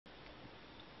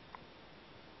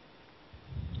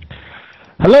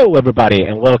Hello, everybody,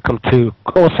 and welcome to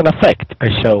Cause and Effect, a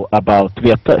show about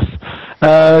Vetus.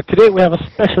 Today we have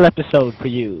a special episode for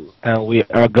you, and we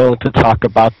are going to talk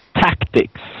about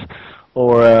tactics,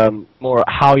 or more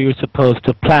how you're supposed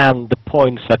to plan the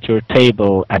points at your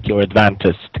table at your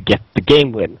advantage to get the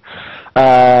game win.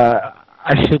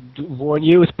 I should warn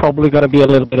you, it's probably going to be a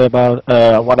little bit about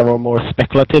one of our more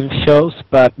speculative shows,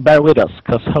 but bear with us,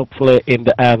 because hopefully in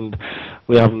the end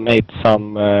we have made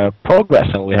some progress,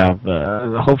 and we have,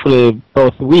 hopefully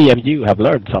both we and you have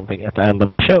learned something at the end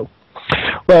of the show.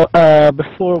 Well,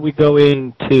 before we go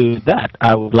into that,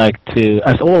 I would like to,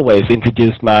 as always,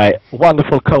 introduce my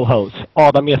wonderful co-host,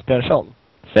 Adam Esbjörnsson.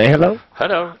 Say hello.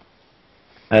 Hello.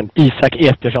 And Isak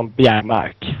Esbjörnsson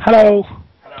Bjärmark. Hello.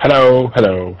 Hello,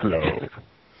 hello, hello.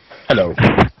 Hello.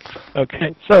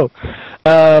 Okay, so,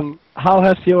 how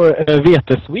has your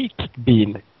Vetus week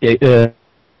been?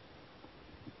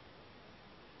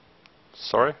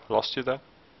 Sorry, lost you there.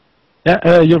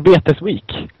 Yeah, your Vetus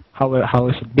week. How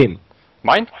has it been?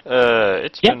 Mine?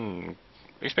 It's been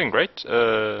great.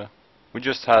 We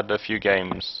just had a few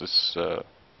games this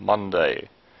Monday,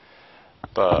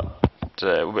 but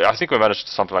I think we managed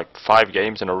something like 5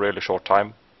 games in a really short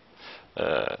time.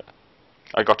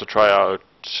 I got to try out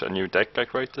a new deck I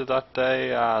created that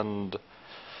day, and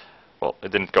well,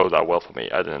 it didn't go that well for me.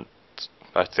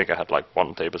 I think I had like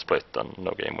 1 table split and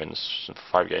no game wins in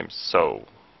 5 games, so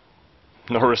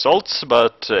no results,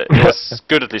 but it was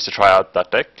good at least to try out that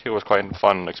deck. It was quite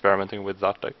fun experimenting with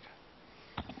that deck.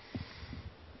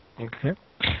 Okay.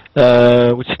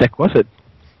 Which deck was it?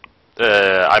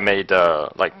 I made,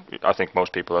 like I think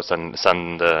most people send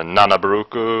Nana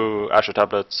Baruku, Asher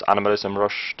Tablets, Animalism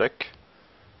Rush deck.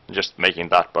 Just making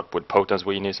that, but with Potence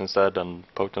Weenies instead and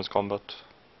Potence Combat.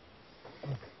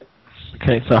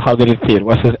 Okay, so how did it feel?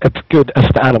 Was it as good as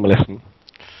the Animalism?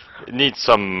 It needs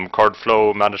some card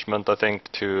flow management, I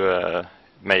think, to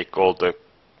make all the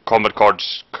combat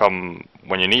cards come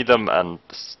when you need them, and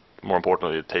more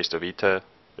importantly, the taste of Vitae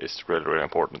is really, really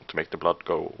important to make the blood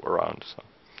go around. So.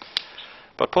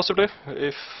 But possibly,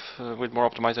 if with more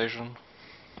optimization.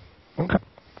 Okay,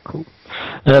 cool.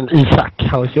 And Isak,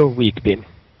 how has your week been?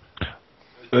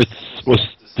 It was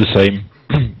the same.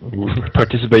 We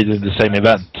participated in the same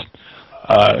event.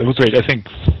 It was great. I think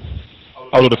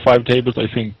out of the 5 tables, I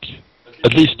think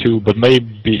at least 2, but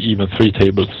maybe even 3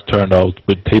 tables turned out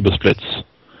with table splits.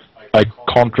 I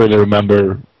can't really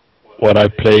remember what I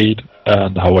played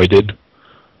and how I did,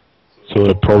 so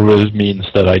it probably means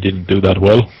that I didn't do that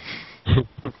well.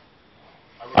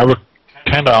 I was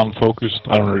kind of unfocused.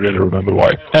 I don't really remember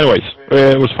why. Anyways,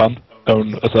 it was fun.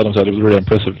 As Adam said, it was really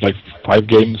impressive. Like 5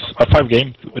 games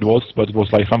it was, but it was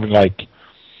like something like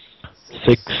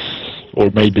 6 or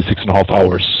maybe 6.5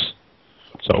 hours.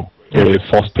 So really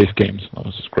fast-paced games. That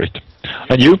was great.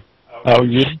 And you? How are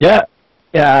you? Yeah,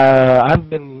 I've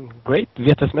been great.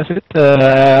 Vetus method.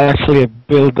 I actually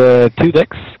built 2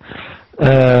 decks.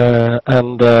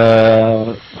 And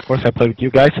of course I played with you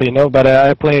guys, so you know, but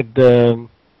I played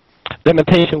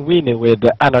Dementation Weenie with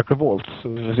Anarch Revolts.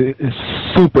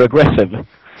 It's super aggressive,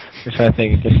 which I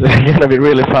think is going to be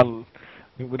really fun.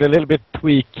 With a little bit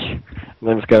tweak, and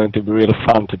then it's going to be really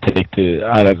fun to take to,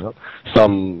 I don't know,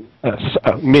 some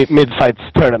mid-sized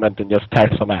tournament and just tear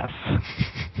some ass.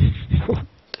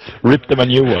 Rip them a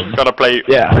new one. Gonna play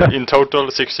in total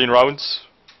 16 rounds,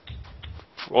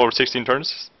 or 16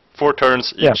 turns, 4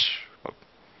 turns each. Yeah.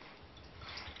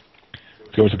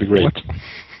 It's going to be great. What?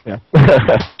 Yeah.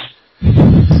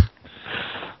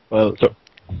 Well, so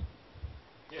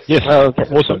yes, okay.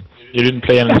 Awesome. You didn't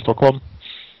play any in Stockholm?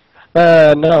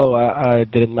 No, I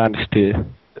didn't manage to.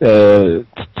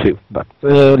 But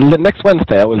next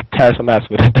Wednesday I will tear some ass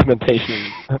with a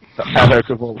Dementation Anarch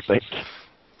Revolt deck.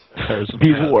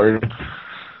 Be warned.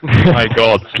 My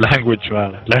God, language,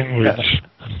 man, language.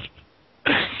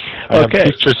 I have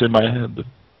pictures in my head.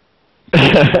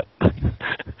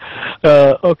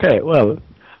 Okay, well,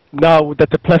 now that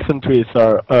the pleasantries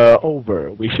are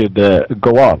over, we should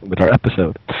go on with our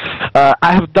episode. I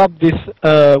have dubbed this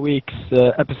week's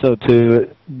episode to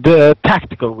the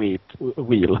tactical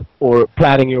wheel, or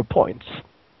planning your points.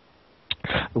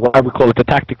 Why we call it the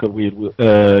tactical wheel,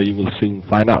 you will soon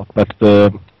find out. But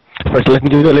first, let me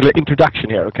do a little introduction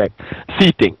here, okay?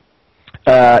 Seating.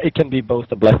 It can be both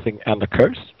a blessing and a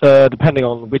curse, depending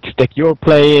on which deck you're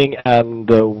playing and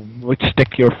which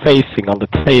deck you're facing on the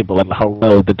table and how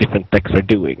well the different decks are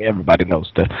doing. Everybody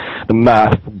knows the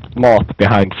math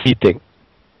behind seating.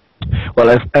 Well,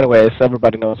 anyways,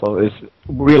 everybody knows it's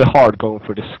really hard going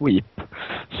for the sweep.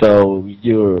 So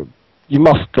you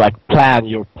must like plan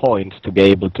your points to be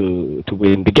able to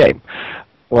win the game.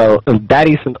 Well, that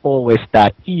isn't always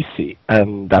that easy,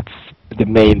 and that's the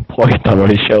main point of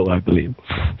our show, I believe.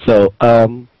 So, I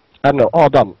don't know,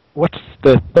 Adam, what's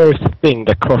the first thing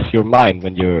that crosses your mind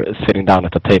when you're sitting down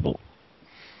at the table?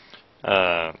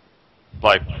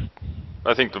 Like,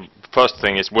 I think the first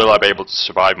thing is, will I be able to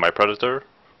survive my predator?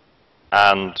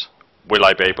 And will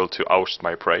I be able to oust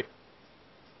my prey?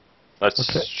 That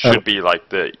should be like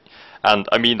the... And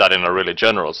I mean that in a really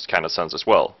general kind of sense as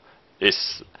well.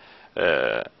 Is...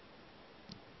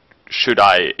 should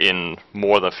I, in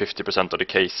more than 50% of the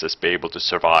cases, be able to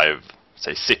survive,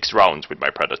 say, 6 rounds with my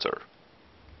predator?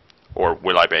 Or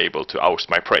will I be able to oust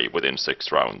my prey within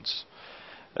 6 rounds?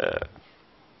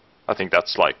 I think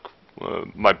that's like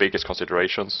my biggest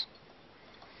considerations.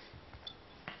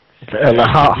 Okay, and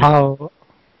how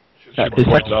should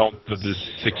point out that this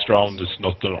 6th round is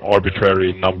not an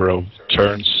arbitrary number of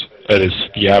turns. It is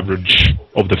the average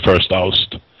of the first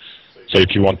oust. So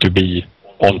if you want to be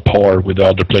on par with the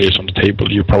other players on the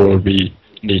table, you probably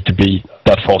need to be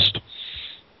that fast.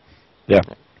 Yeah.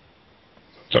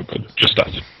 So just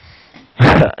that.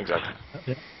 Yeah, exactly.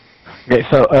 Yeah. Okay,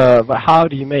 so but how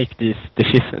do you make this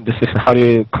decision? How do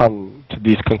you come to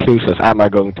these conclusions? Am I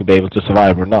going to be able to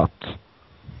survive or not?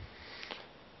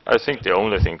 I think the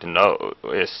only thing to know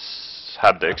is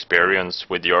have the experience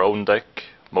with your own deck,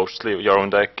 mostly your own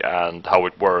deck, and how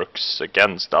it works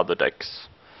against other decks.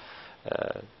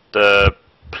 The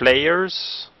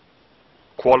players'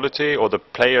 quality or the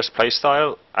player's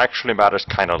playstyle actually matters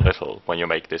kind of little when you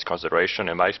make this consideration,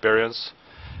 in my experience.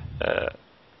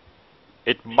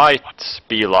 It might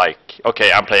be like,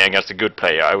 okay, I'm playing against a good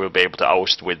player, I will be able to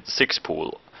oust with 6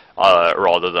 pool,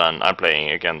 rather than I'm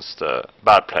playing against a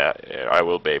bad player, I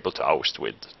will be able to oust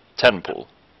with 10 pool.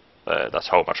 That's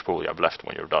how much pool you have left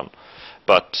when you're done.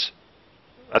 But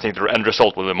I think the end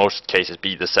result will in most cases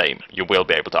be the same. You will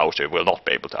be able to oust, or you will not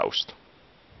be able to oust.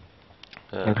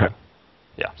 Okay.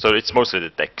 Yeah, so it's mostly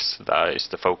the decks that is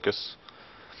the focus.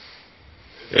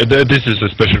 This is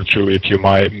especially true if you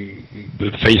might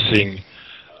facing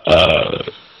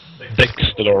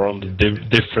decks that are on the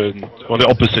on the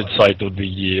opposite side of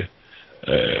the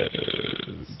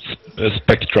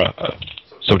spectra,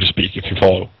 so to speak, if you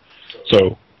follow.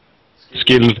 So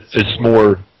skill is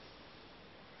more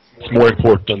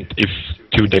important if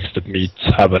 2 decks that meet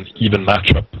have an even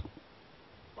matchup.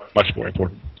 Much more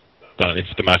important than if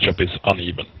the matchup is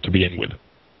uneven to begin with.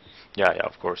 Yeah,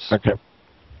 of course. Okay.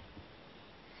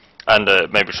 And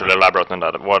maybe we should elaborate on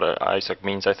that. What Isaac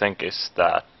means, I think, is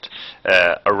that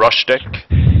a rush deck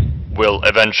will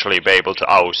eventually be able to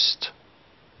oust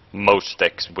most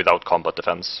decks without combat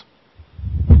defense.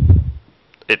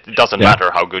 It doesn't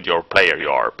matter how good your player you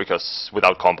are, because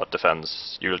without combat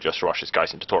defense, you'll just rush his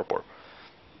guys into torpor.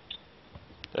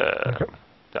 Okay.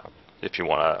 Yeah, if you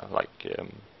wanna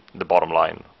the bottom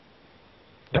line.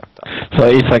 Yeah. So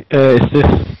Isaac, is this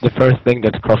the first thing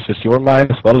that crosses your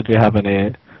mind as well? Do you have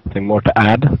anything more to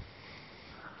add?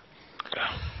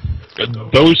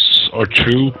 Those are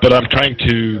true, but I'm trying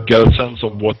to get a sense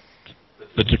of what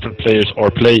the different players are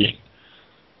playing.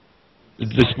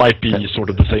 This might be sort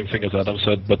of the same thing as Adam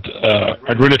said, but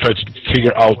I'd really try to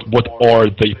figure out what are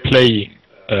they playing,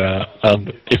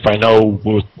 and if I know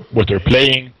what they're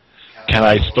playing, can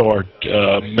I start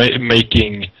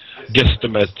making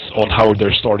guesstimates on how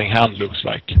their starting hand looks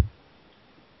like.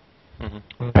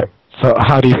 Mm-hmm. Okay. So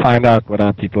how do you find out what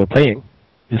other people are playing,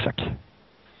 Isaac?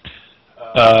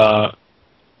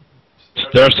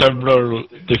 There are several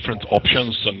different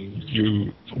options, and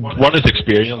one is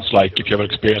experience. Like if you have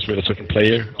experience with a certain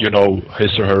player, you know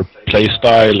his or her play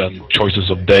style and choices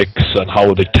of decks and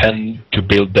how they tend to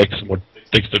build decks and what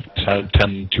decks they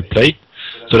tend to play.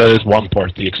 So that is one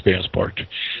part, the experience part.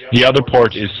 The other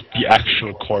part is the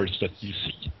actual cards that you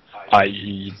see,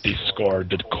 i.e.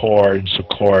 discarded cards or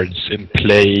cards in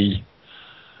play.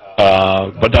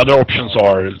 But the other options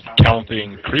are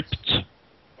counting crypt.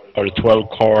 Are there 12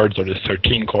 cards, are there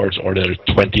 13 cards, are there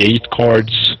 28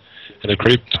 cards in the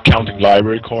crypt? Counting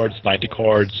library cards, 90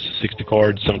 cards, 60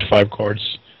 cards, 75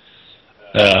 cards.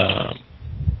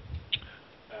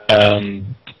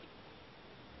 And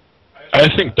I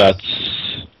think that's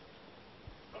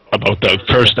about the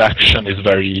first action is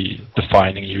very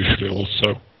defining usually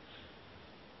also.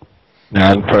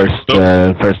 And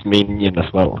first minion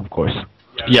as well, of course.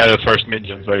 Yeah, the first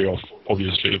minion, very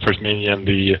obviously. The first minion,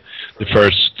 the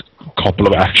first couple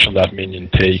of action that minion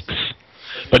takes.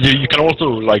 But you can also,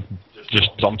 like, just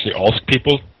bluntly ask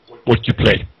people what you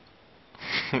play.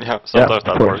 Yeah, sometimes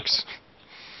that works.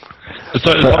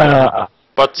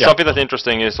 But something that's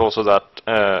interesting is also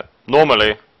that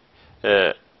normally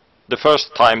the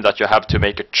first time that you have to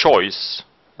make a choice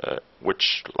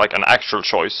which, like an actual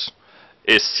choice,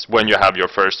 is when you have your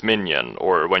first minion,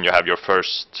 or when you have your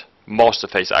first master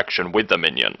phase action with the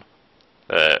minion.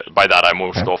 By that I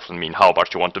most often mean how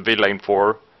much you want the villain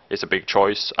for is a big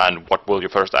choice, and what will your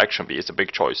first action be is a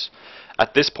big choice.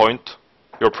 At this point,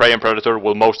 your prey and predator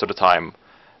will most of the time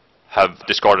have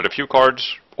discarded a few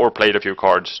cards, or played a few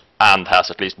cards, and has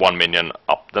at least one minion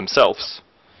up themselves.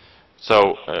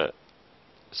 So,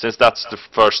 since that's the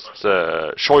first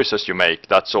choices you make,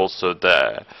 that's also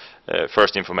the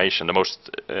first information, the most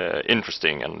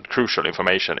interesting and crucial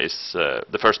information is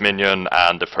the first minion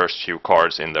and the first few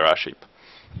cards in their ash heap.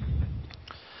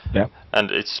 Yeah.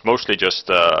 And it's mostly just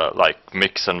like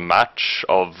mix and match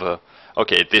of,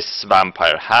 okay, this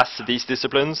vampire has these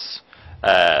disciplines,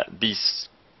 these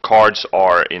cards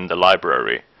are in the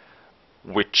library,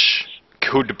 which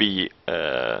could be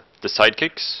the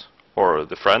sidekicks, or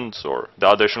the friends, or the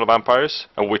additional vampires,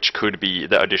 and which could be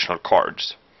the additional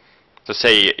cards. So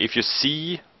say, if you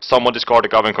see someone discard a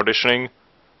govern conditioning,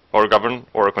 or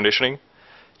a conditioning,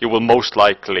 you will most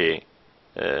likely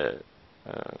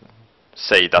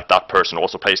say that that person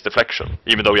also plays deflection.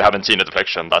 Even though you haven't seen a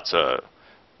deflection, that's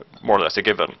more or less a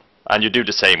given. And you do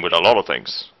the same with a lot of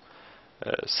things.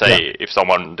 Say, if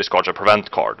someone discards a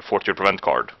prevent card, fortitude prevent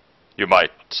card, you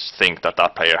might think that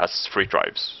that player has free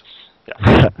drives.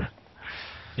 Yeah.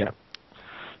 Yeah.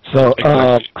 So,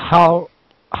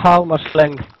 how much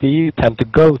length do you tend to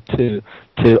go to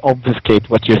obfuscate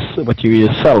what you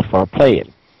yourself are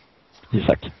playing,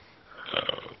 Isak?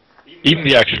 In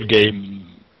the actual game,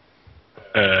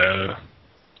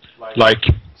 like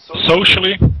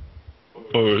socially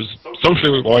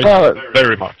wise,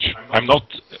 very much. I'm not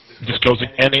disclosing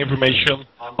any information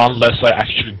unless I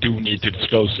actually do need to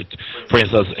disclose it. For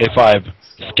instance, if I've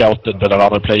scouted that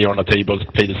another player on the table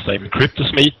play the same crypt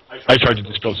as me, I try to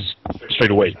disclose it straight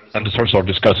away and start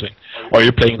discussing. Are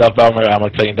you playing that vampire? Am I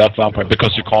playing that vampire?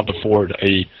 Because you can't afford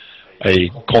a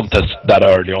contest that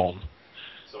early on.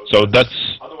 So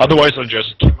that's, otherwise I'll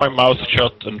just keep my mouth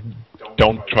shut and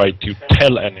don't try to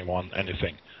tell anyone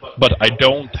anything. But I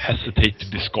don't hesitate to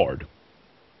discard.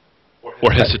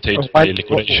 Or hesitate to play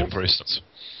liquidation, for instance.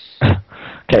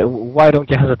 Okay, why don't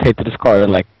you hesitate to discard,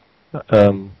 like,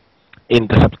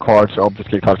 intercept cards or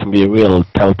obviously cards can be a real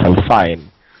telltale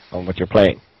sign on what you're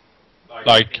playing?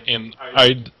 Like,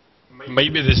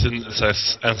 maybe this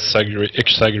is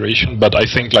exaggeration, but I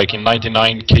think like in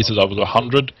 99 cases out of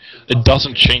 100, it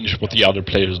doesn't change what the other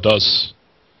players does.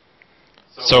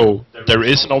 So there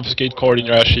is an obfuscate card in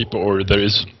your ash heap, or there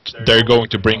isn't. They're going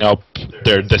to bring up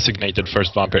their designated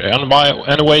first vampire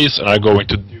anyways, and are going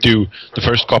to do the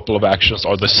first couple of actions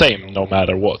are the same no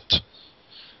matter what.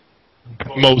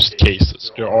 Most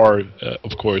cases. There are,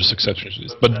 of course, exceptions to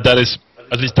this, but that is,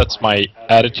 at least that's my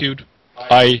attitude.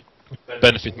 I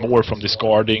benefit more from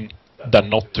discarding than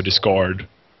not to discard.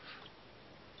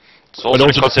 It's also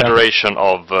a consideration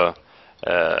of,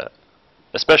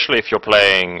 especially if you're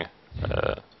playing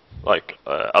like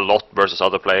a lot versus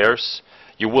other players,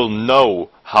 you will know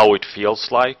how it feels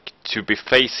like to be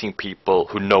facing people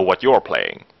who know what you're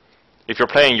playing. If you're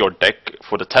playing your deck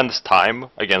for the 10th time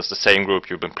against the same group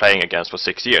you've been playing against for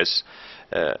 6 years,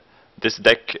 this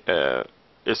deck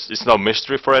is no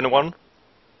mystery for anyone,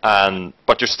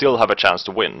 but you still have a chance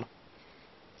to win.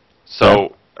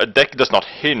 So a deck does not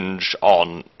hinge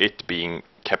on it being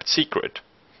kept secret.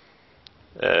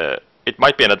 It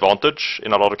might be an advantage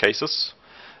in a lot of cases.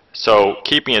 So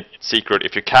keeping it secret,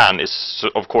 if you can, is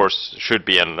of course should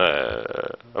be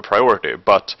a priority.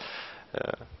 But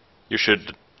you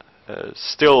should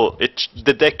still,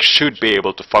 the deck should be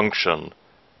able to function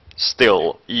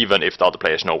still, even if the other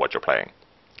players know what you're playing.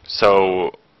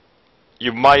 So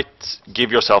you might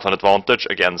give yourself an advantage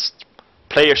against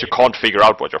players who can't figure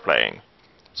out what you're playing.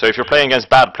 So if you're playing against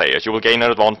bad players, you will gain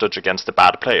an advantage against the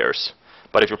bad players.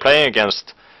 But if you're playing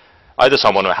against either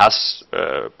someone who has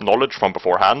knowledge from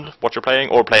beforehand what you're playing,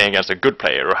 or playing against a good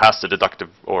player who has the deductive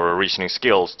or reasoning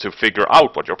skills to figure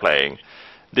out what you're playing,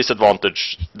 this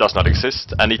advantage does not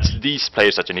exist, and it's these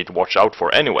players that you need to watch out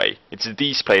for anyway. It's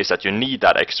these players that you need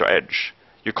that extra edge.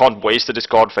 You can't waste a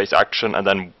discard phase action and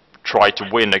then try to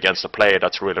win against a player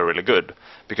that's really, really good,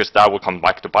 because that will come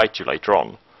back to bite you later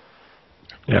on.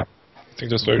 Yeah. I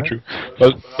think that's very true.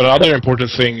 But another important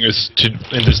thing is to,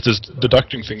 in this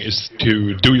deducting thing, is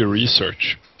to do your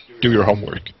research, do your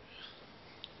homework.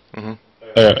 Mm-hmm.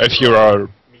 If you are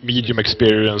medium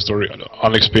experienced or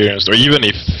unexperienced, or even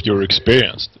if you're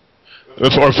experienced,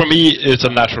 for me, it's a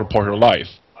natural part of life.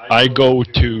 I go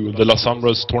to the Las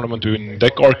Sombras tournament in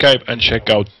Deck Archive and check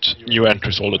out new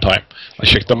entries all the time. I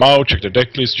check them out, check the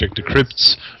deck list, check the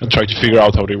crypts, and try to figure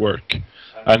out how they work.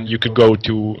 and you could go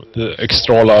to the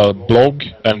Extrala blog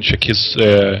and check his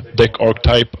deck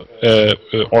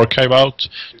archive out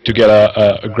to get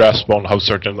a grasp on how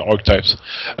certain archetypes.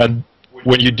 And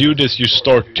when you do this, you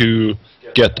start to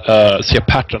get see a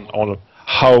pattern on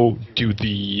how do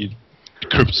the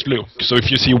crypts look. So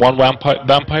if you see one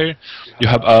vampire, you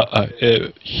have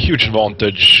a huge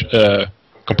advantage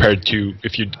compared to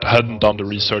if you hadn't done the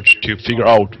research to figure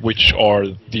out which are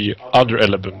the other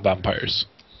 11 vampires.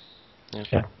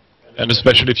 Yeah. And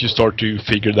especially if you start to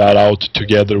figure that out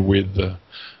together with the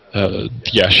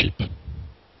ash heap.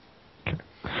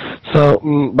 So,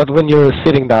 but when you're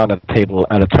sitting down at a table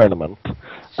at a tournament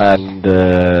and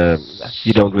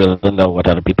you don't really know what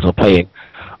other people are playing,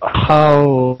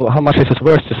 how much is it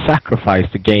worth to sacrifice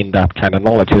to gain that kind of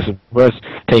knowledge? Is it worth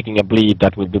taking a bleed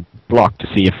that will be blocked to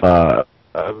see if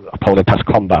opponent has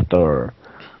combat, or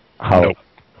how? No.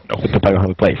 Depending on how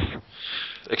he plays.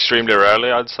 Extremely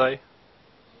rarely, I'd say.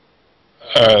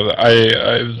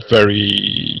 I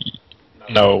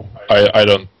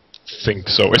don't think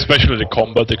so. Especially the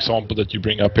combat example that you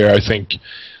bring up here, I think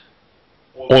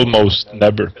almost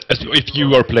never. If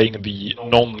you are playing the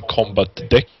non-combat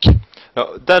deck.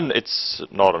 No, then it's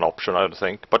not an option, I don't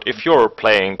think. But if you're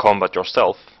playing combat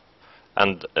yourself,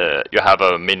 and you have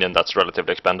a minion that's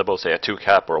relatively expendable, say a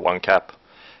 2-cap or a 1-cap,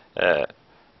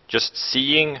 just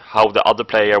seeing how the other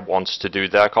player wants to do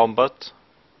their combat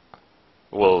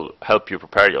will help you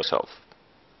prepare yourself.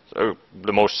 So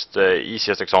the most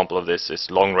easiest example of this is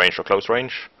long range or close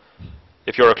range.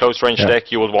 If you're a close range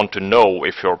deck, you will want to know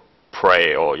if your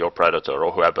prey or your predator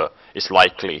or whoever is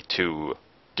likely to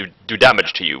do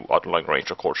damage to you at long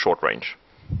range or short range.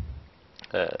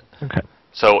 Okay.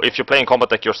 So if you're playing combat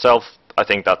deck yourself, I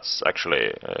think that's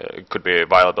actually could be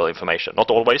valuable information. Not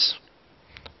always,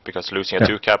 because losing a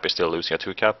 2-cap is still losing a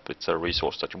 2-cap. It's a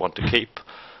resource that you want to keep.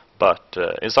 But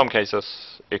in some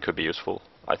cases, it could be useful,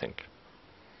 I think.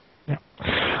 Yeah.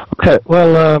 Okay.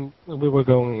 Well, we were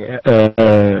going.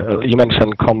 You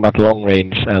mentioned combat long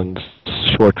range and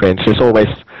short range. There's always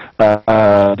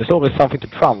something to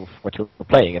trump what you're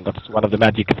playing, and that's one of the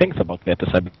magic things about Vetus,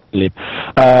 I believe.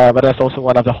 But that's also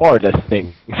one of the hardest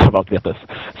things about Vetus.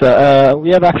 So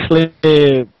we have actually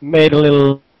made a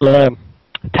little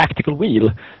tactical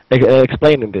wheel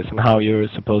explaining this and how you're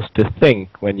supposed to think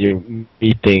when you're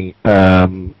meeting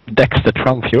decks that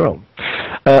trump your own.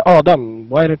 Adam,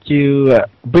 why don't you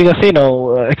bring us in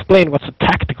or explain what a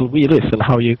tactical wheel is and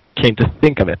how you came to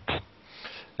think of it?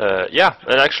 Yeah,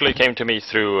 it actually came to me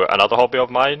through another hobby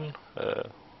of mine,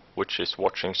 which is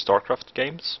watching StarCraft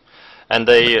games. And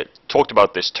they talked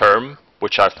about this term,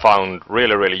 which I found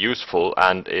really, really useful,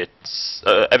 and it's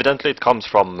evidently it comes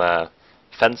from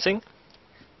fencing.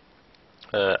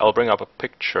 I'll bring up a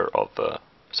picture of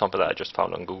something that I just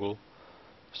found on Google.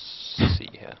 See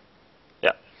here.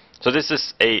 Yeah. So this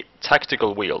is a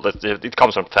tactical wheel. It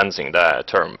comes from fencing, the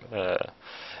term.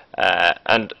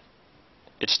 And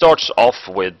it starts off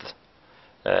with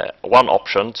one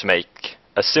option to make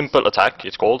a simple attack,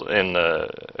 it's called, in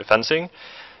fencing.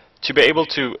 To be able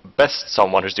to best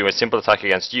someone who's doing a simple attack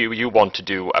against you, you want to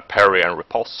do a parry and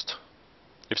riposte.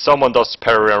 If someone does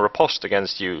parry and riposte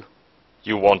against you,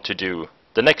 you want to do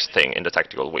the next thing in the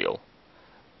tactical wheel,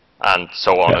 and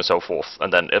so on and so forth.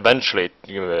 And then eventually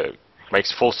it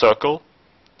makes full circle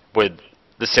with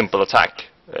the simple attack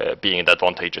being the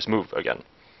advantageous move again.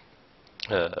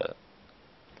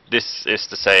 This is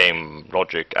the same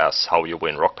logic as how you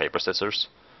win rock, paper, scissors.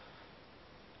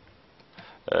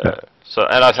 So,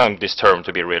 and I found this term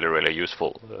to be really, really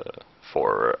useful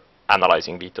for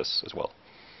analyzing Vetus as well.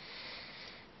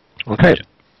 Okay.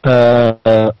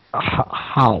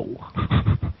 How?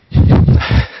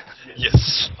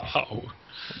 Yes, how?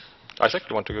 Isaac, do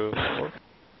you want to go forward?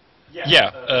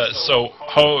 Yeah, so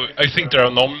how I think there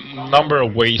are a number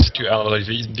of ways to analyze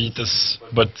Vetus,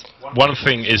 but one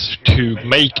thing is to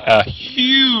make a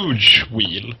huge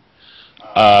wheel,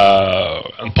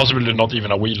 and possibly not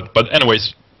even a wheel, but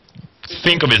anyways,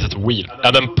 think of it as a wheel,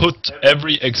 and then put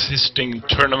every existing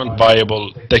tournament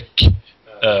viable deck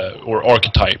or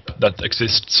archetype that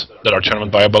exists that are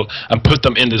tournament viable and put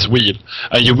them in this wheel,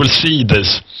 and you will see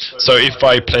this. So if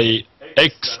I play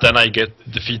X, then I get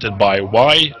defeated by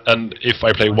Y, and if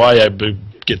I play Y, I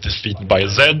get defeated by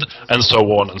Z, and so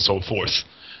on and so forth.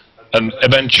 And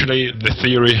eventually, the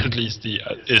theory, at least,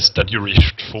 is that you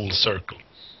reached full circle.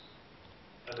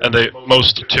 And the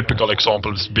most typical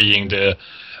examples being the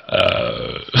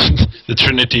the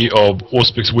trinity of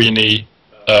Auspex Weenie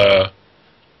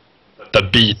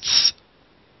that beats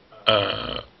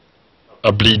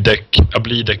a bleed deck. A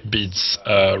bleed deck beats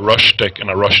a rush deck, and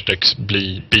a rush deck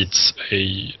beats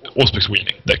a Auspex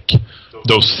Weenie deck.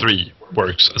 Those three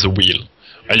works as a wheel.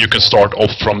 And you can start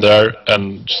off from there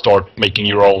and start making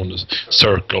your own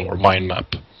circle or mind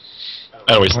map.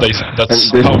 Anyways,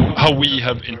 that's how we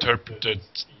have interpreted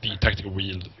the tactical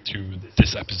wheel to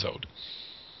this episode.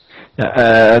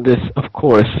 This, of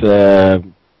course,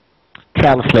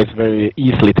 translates very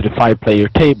easily to the 5-player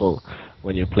table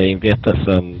when you're playing Vetus,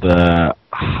 and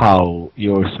how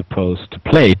you're supposed to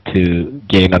play to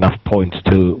gain enough points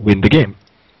to win the game.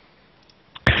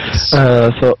 Yes.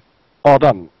 So,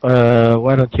 Adam,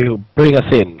 why don't you bring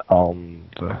us in on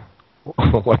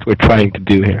what we're trying to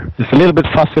do here? It's a little bit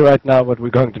fussy right now, but we're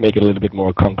going to make it a little bit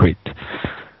more concrete.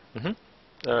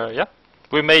 Yeah,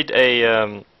 we made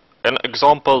an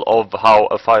example of how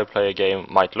a 5-player game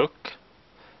might look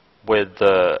with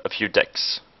a few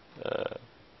decks.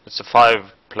 It's a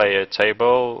 5-player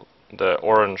table. The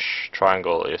orange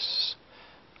triangle is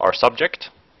our subject,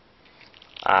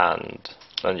 and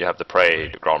then you have the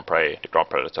prey, the ground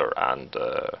predator, and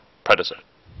predator.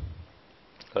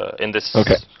 In this...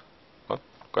 Okay. Oh,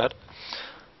 go ahead.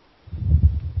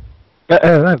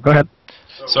 Go ahead.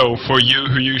 So for you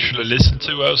who usually listen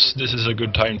to us, this is a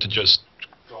good time to just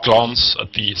glance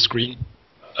at the screen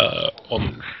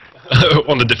on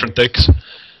on the different decks.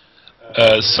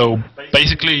 So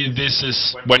basically this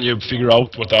is when you figure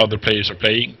out what the other players are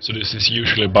playing. So this is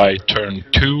usually by turn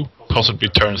 2, possibly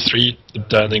turn 3,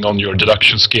 depending on your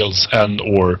deduction skills and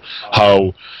or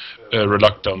how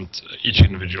reluctant each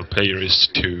individual player is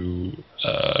to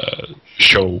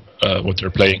show what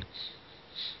they're playing.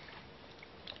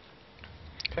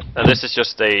 Okay. And this is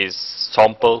just a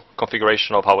sample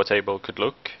configuration of how a table could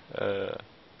look,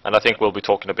 and I think we'll be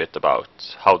talking a bit about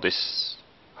how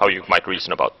you might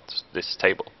reason about this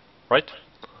table, right?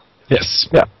 Yes.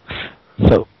 Yeah.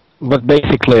 So, but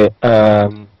basically,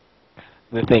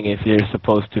 the thing is you're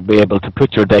supposed to be able to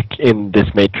put your deck in this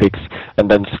matrix and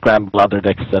then scramble other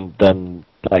decks and then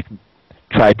like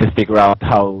try to figure out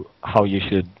how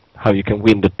you can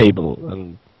win the table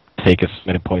and take as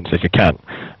many points as you can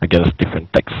against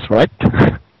different decks, right?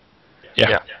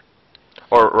 Yeah.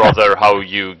 Or rather, how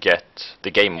you get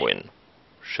the game win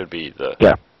should be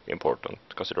the important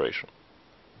consideration.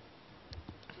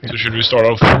 So should we start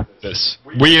off with this?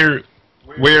 We're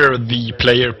the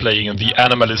player playing the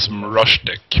Animalism Rush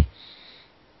deck.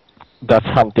 That's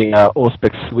hunting a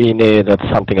Auspex Sweeney, that's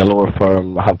hunting a Lore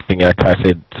Firm, hunting a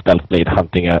Kaisid Stealthblade,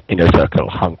 hunting a Inner Circle,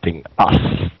 hunting us,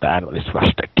 the Animalist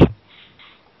Rush deck.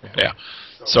 Yeah.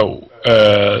 So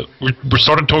we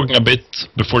started talking a bit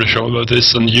before the show about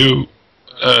this, and you,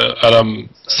 Adam,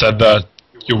 said that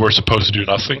you were supposed to do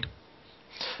nothing.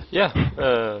 Yeah.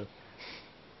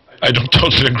 I don't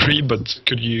totally agree, but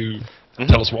could you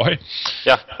tell us why?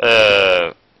 Yeah.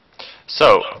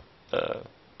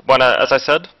 As I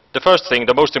said, the first thing,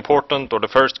 the most important, or the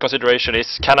first consideration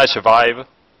is: can I survive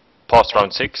past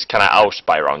round 6? Can I oust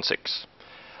by round 6?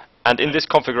 And in this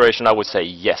configuration, I would say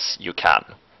yes, you can.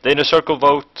 The Inner Circle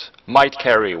vote might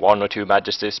carry 1 or 2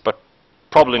 Majesties, but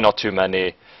probably not too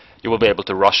many. You will be able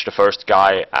to rush the first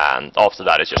guy, and after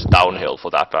that it's just downhill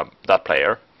for that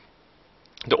player.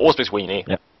 The Auspex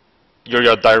Weenie, you're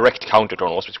a direct counter to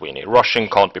an Auspex Weenie. Rushing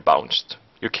can't be bounced.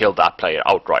 You kill that player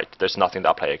outright. There's nothing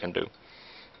that player can do.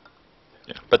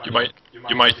 Yeah, but you might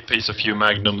face a few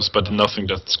Magnums, but nothing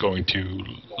that's going to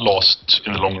last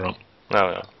in the long run.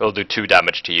 No. It'll do 2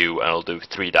 damage to you, and it'll do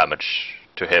 3 damage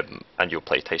to him, and you'll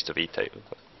play Taste of Vitae.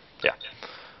 Yeah.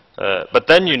 But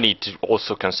then you need to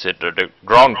also consider the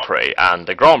ground prey and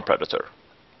the ground predator.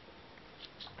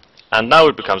 And now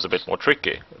it becomes a bit more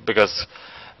tricky, because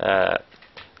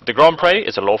the ground prey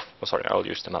is a law... sorry, I'll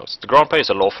use the mouse. The ground prey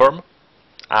is a law firm,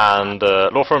 and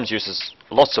law firms uses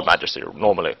lots of majesty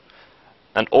normally,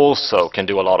 and also can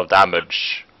do a lot of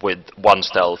damage with 1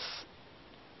 stealth,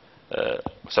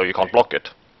 so you can't block it.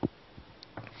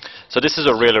 So this is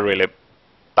a really, really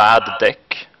bad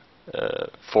deck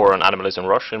for an Animalism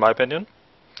Rush, in my opinion.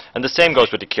 And the same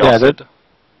goes with the Causid.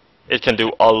 It can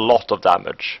do a lot of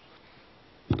damage.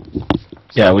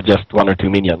 Yeah, with just 1 or 2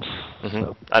 minions.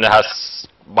 So. And it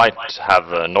might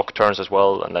have nocturnes as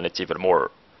well, and then it's even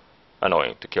more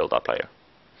annoying to kill that player.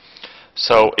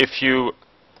 So if you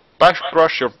back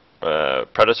rush your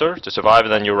predator to survive,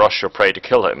 and then you rush your prey to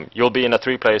kill him, you'll be in a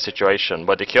 3-player situation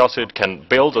where the Causid can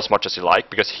build as much as he like,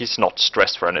 because he's not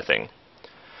stressed for anything.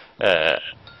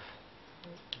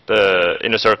 The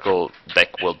Inner Circle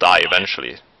deck will die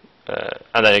eventually,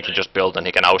 and then he can just build and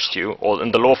he can oust you.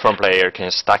 And the Law Firm player can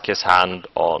stack his hand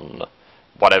on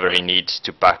whatever he needs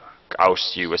to back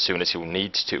oust you as soon as he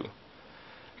needs to.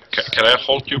 Can I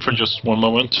hold you for just one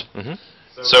moment?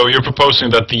 So you're proposing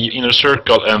that the Inner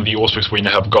Circle and the Auspex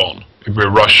Weenie have gone.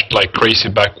 We're rushed like crazy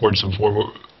backwards and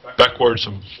backwards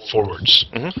and forwards.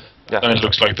 Mm-hmm. Yeah. And it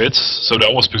looks like this. So the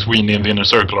Auspice Weenie and the Inner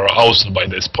Circle are ousted by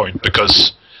this point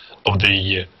because of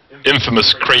the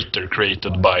infamous crater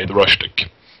created by the rush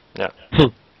deck. Yeah.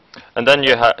 And then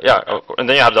you have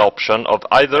the option of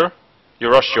either you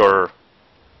rush your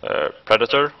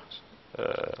Predator,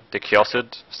 the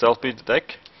Chaosid Stealth Bead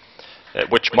deck,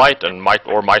 which might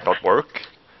not work,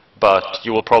 but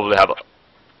you will probably have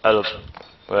a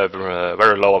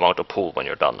very low amount of pool when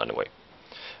you're done anyway.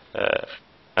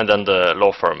 And then the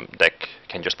Law Firm deck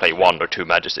can just play 1 or 2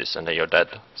 Majesties and then you're dead.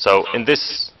 So in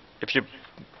this, if you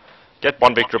get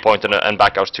 1 victory point and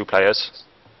back out 2 players,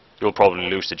 you'll probably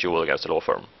lose the duel against the Law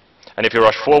Firm. And if you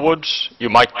rush forwards, you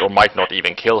might or might not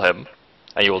even kill him,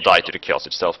 and you will die to the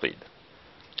Chaosid Stealth Speed.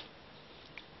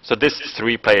 So this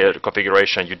 3-player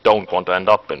configuration you don't want to end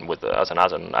up in with as an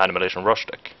Annihilation Rush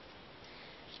deck.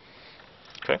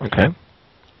 Okay. Okay.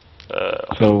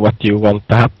 So what do you want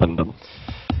to happen then?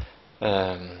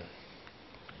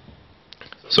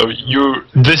 So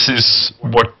this is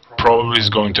what probably is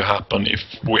going to happen if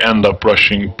we end up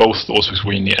rushing both the Auspice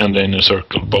Weenie and the Inner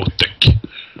Circle both deck.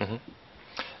 Mm-hmm.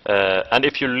 And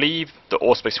if you leave the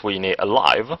Auspice Weenie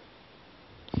alive,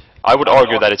 I would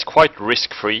argue that it's quite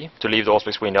risk-free to leave the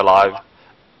Auspice Weenie alive.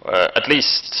 At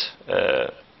least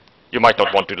you might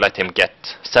not want to let him get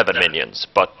 7 minions,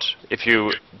 but if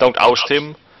you don't oust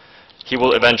him, he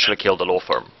will eventually kill the Law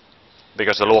Firm.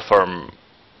 Because the Law Firm,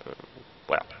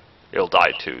 well, he'll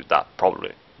die to that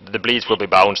probably. The bleeds will be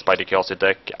bounced by the Chaosid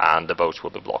deck, and the votes will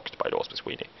be blocked by the Auspice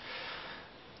Weenie.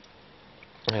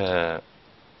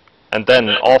 And then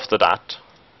after that,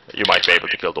 you might be able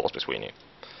to kill the Auspice Weenie.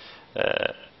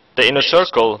 The Inner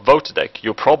Circle vote deck,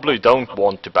 you probably don't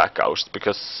want to back oust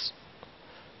because,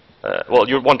 well,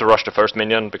 you want to rush the first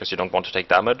minion because you don't want to take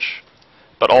damage.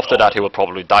 But after that, he will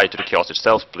probably die to the Chaotic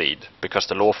Stealth Bleed because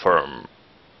the Law Firm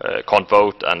can't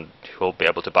vote and he will be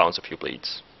able to bounce a few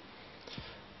bleeds.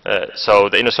 So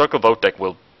the Inner Circle vote deck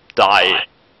will die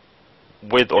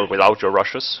with or without your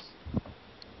rushes.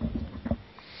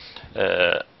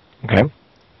 Okay.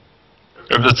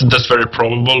 That's very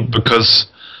probable because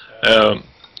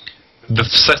the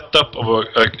setup of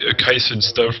a Kaizen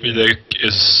Stealth Speed deck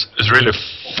is really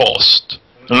fast.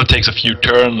 And it takes a few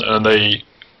turns, and they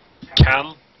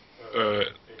can,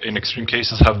 in extreme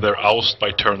cases, have their oust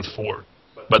by turn 4.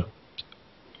 But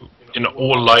in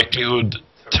all likelihood,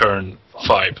 turn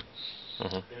 5.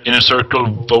 Mm-hmm. Inner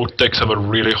Circle vote decks have a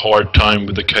really hard time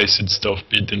with the Kaizen Stealth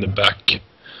Speed in the back.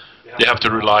 They have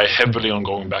to rely heavily on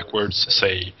going backwards,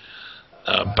 say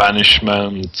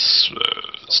banishments,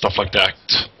 stuff like that,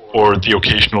 or the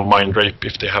occasional mind rape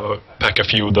if they have a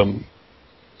few of them.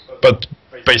 But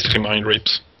basically mind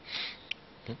rapes.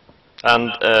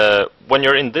 And when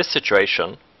you're in this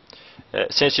situation,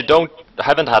 since you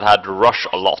haven't had to rush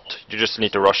a lot, you just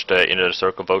need to rush the Inner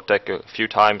Circle vote deck a few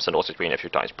times and also Queen a few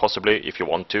times. Possibly, if you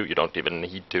want to, you don't even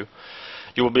need to.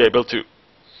 You will be able to,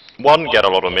 1, get a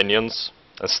lot of minions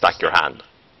and stack your hand.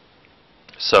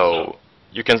 So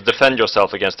you can defend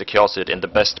yourself against the Chaosid in the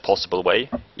best possible way.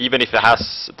 Even if it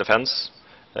has defense,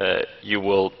 you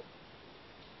will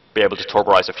be able to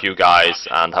torporize a few guys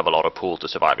and have a lot of pool to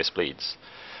survive his bleeds.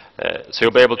 So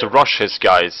you'll be able to rush his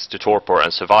guys to torpor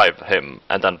and survive him,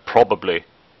 and then probably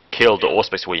kill the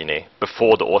Auspice Weenie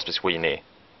before the Auspice Weenie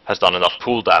has done enough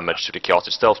pool damage to the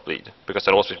Chaotic Stealth Bleed, because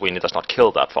the Auspice Weenie does not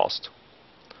kill that fast.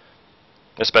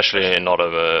 Especially not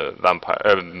a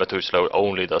vampire. Methuselah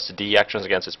only does D actions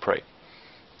against its prey.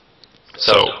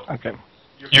 So Okay.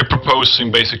 you're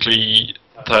proposing basically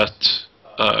that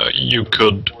you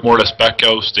could more or less back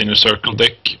oust the Inner Circle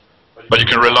deck, but you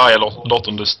can rely a lot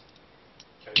on this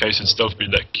Kaizen Stealth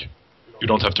Speed deck. You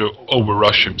don't have to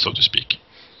over-rush him, so to speak.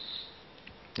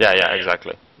 Yeah,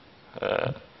 exactly.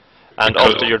 And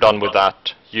after you're done with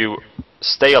that, you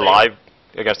stay alive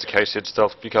against the Kaizen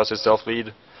Stealth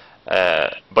Bleed,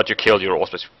 but you kill your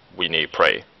Auspice Weenie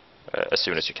prey as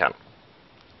soon as you can.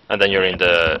 And then you're in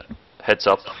the heads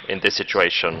up in this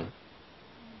situation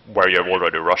where you've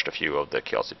already rushed a few of the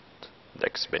Chaotic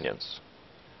deck's minions.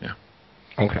 Yeah.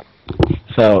 Okay.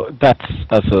 So that's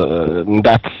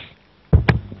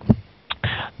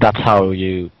how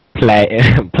you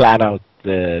plan out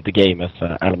the game as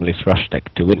an Animalist Rush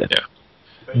deck to win it. Yeah.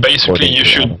 Basically, you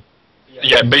should.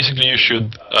 Yeah. Basically, you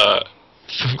should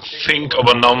think of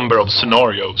a number of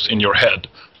scenarios in your head.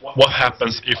 What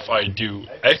happens if I do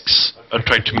X and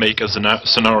try to make a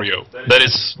scenario? That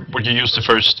is what you use the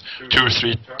first 2 or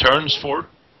 3 turns for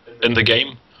in the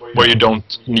game, where you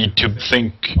don't need to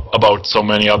think about so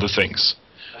many other things.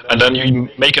 And then you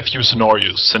make a few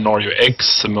scenarios. Scenario X,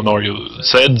 scenario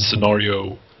Z,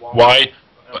 scenario Y,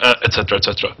 etc.,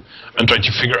 etc. And try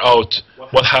to figure out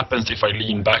what happens if I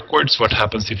lean backwards? What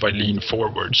happens if I lean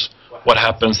forwards? What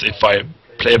happens if I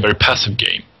play a very passive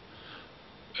game?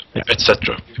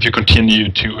 Etc. If you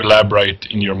continue to elaborate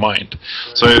in your mind.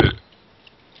 So,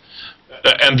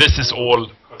 and this is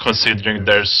all considering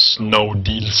there's no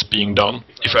deals being done.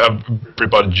 If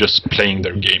everybody just playing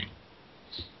their game.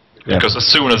 Because as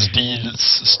soon as deals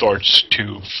starts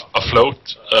to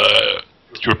afloat,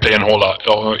 you're playing a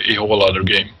whole other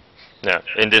game. Yeah,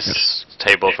 in this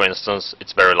table, for instance,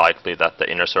 it's very likely that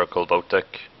the inner circle Votek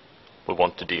will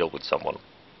want to deal with someone.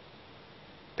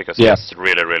 Because he has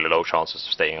really, really low chances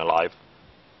of staying alive.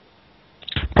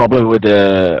 Probably with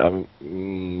the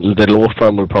law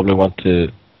firm will probably want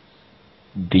to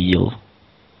deal,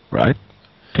 right?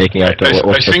 Taking out the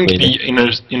I think the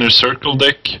inner circle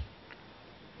deck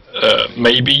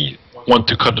maybe want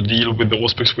to cut a deal with the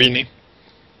Auspex Weenie.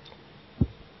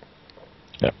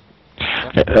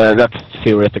 That's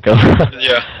theoretical.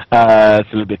 Yeah. It's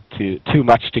a little bit too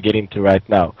much to get into right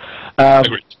now.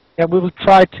 Agreed. Yeah, we will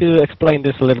try to explain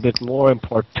this a little bit more in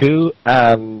part 2,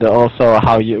 and also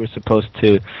how you're supposed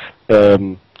to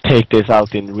take this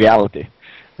out in reality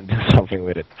and do something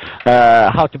with it.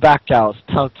 How to backoust,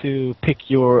 how to pick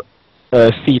your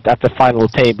seat at the final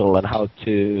table, and how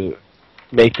to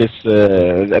make this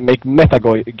make meta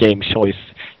game choice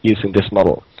using this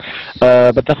model.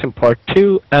 But that's in part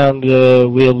 2, and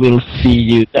we will see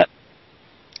you then.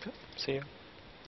 See you.